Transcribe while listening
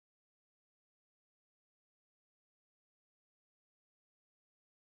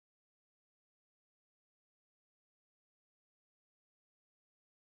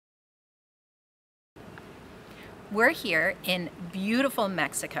We're here in beautiful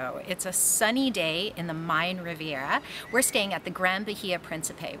Mexico. It's a sunny day in the Mayan Riviera. We're staying at the Gran Bahia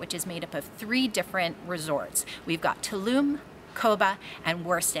Principe, which is made up of 3 different resorts. We've got Tulum, Coba, and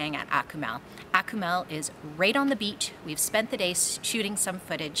we're staying at Akumal. Akumal is right on the beach. We've spent the day shooting some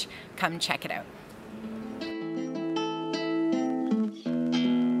footage. Come check it out.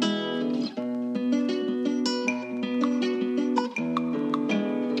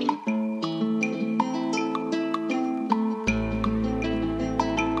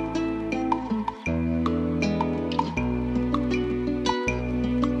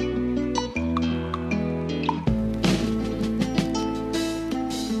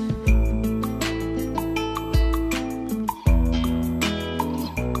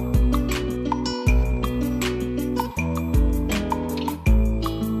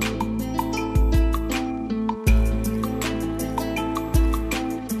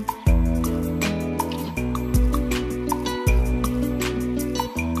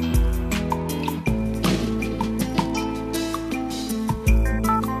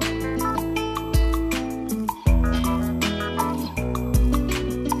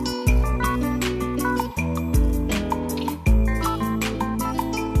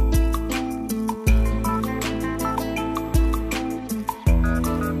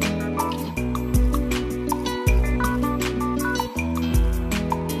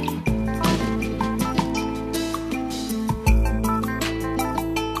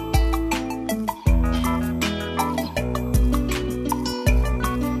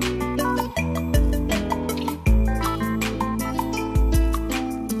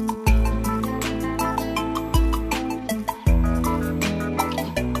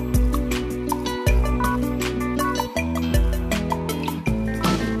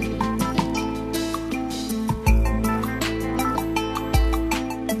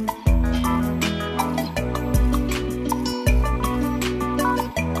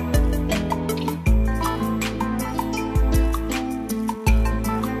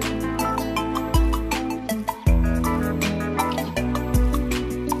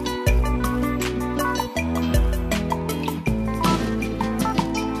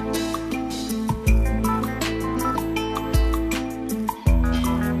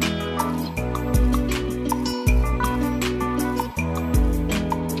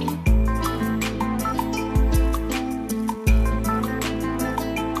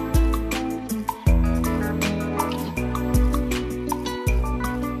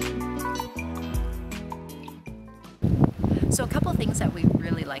 So a couple things that we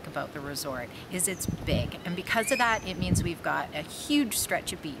really like about the resort is it's big, and because of that it means we've got a huge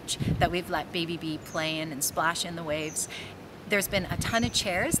stretch of beach that we've let Baby B play in and splash in the waves. There's been a ton of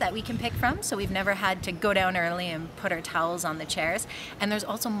chairs that we can pick from, so we've never had to go down early and put our towels on the chairs. And there's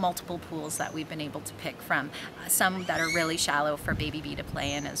also multiple pools that we've been able to pick from, some that are really shallow for Baby B to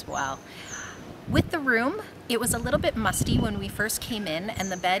play in as well. With the room, it was a little bit musty when we first came in,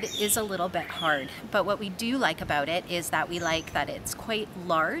 and the bed is a little bit hard. But what we do like about it is that we like that it's quite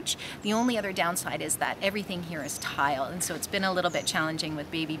large. The only other downside is that everything here is tile, and so it's been a little bit challenging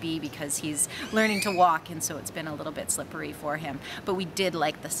with Baby B because he's learning to walk, and so it's been a little bit slippery for him. But we did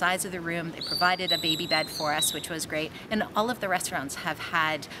like the size of the room. They provided a baby bed for us, which was great. And all of the restaurants have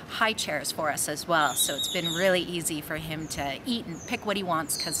had high chairs for us as well, so it's been really easy for him to eat and pick what he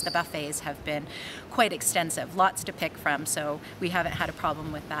wants because the buffets have been quite extensive, lots to pick from, so we haven't had a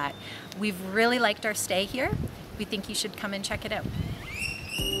problem with that. We've really liked our stay here. We think you should come and check it out.